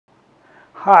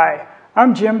Hi,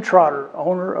 I'm Jim Trotter,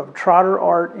 owner of Trotter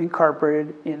Art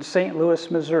Incorporated in St. Louis,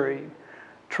 Missouri.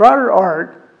 Trotter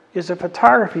Art is a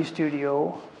photography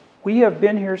studio. We have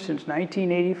been here since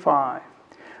 1985.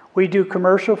 We do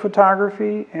commercial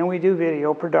photography and we do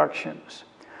video productions.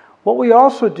 What we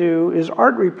also do is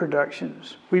art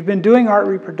reproductions. We've been doing art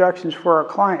reproductions for our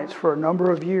clients for a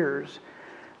number of years.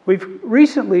 We've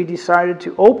recently decided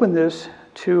to open this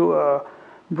to a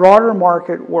broader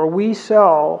market where we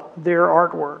sell their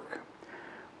artwork.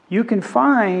 You can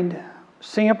find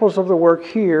samples of the work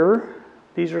here.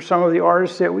 These are some of the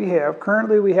artists that we have.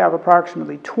 Currently we have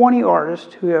approximately 20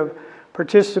 artists who have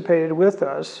participated with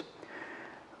us.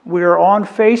 We are on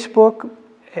Facebook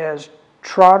as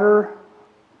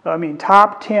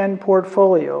Top 10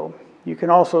 Portfolio. You can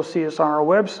also see us on our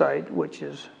website, which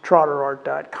is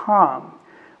trotterart.com.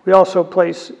 We also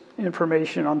place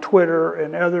information on Twitter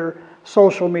and other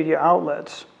social media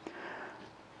outlets.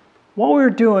 What we're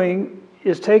doing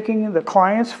is taking the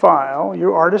client's file,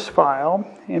 your artist's file,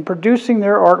 and producing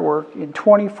their artwork in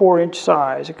 24-inch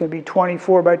size. It can be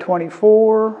 24 by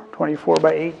 24, 24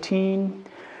 by 18.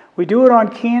 We do it on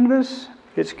canvas.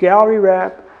 It's gallery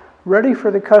wrap, ready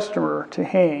for the customer to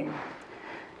hang.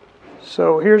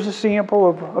 So here's a sample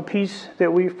of a piece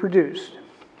that we've produced.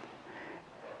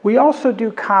 We also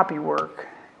do copy work.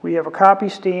 We have a copy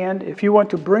stand. If you want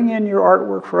to bring in your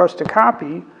artwork for us to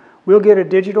copy, we'll get a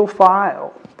digital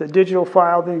file. The digital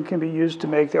file then can be used to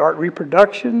make the art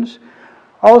reproductions.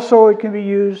 Also, it can be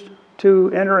used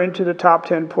to enter into the top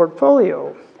 10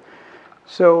 portfolio.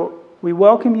 So we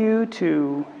welcome you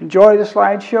to enjoy the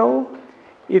slideshow.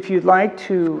 If you'd like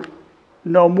to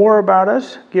know more about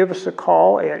us, give us a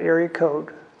call at area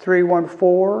code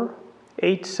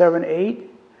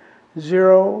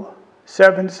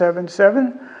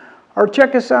 314-878-0777 or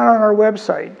check us out on our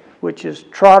website, which is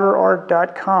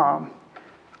trotterart.com.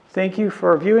 Thank you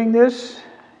for viewing this.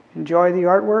 Enjoy the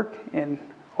artwork and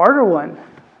order one.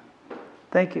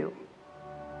 Thank you.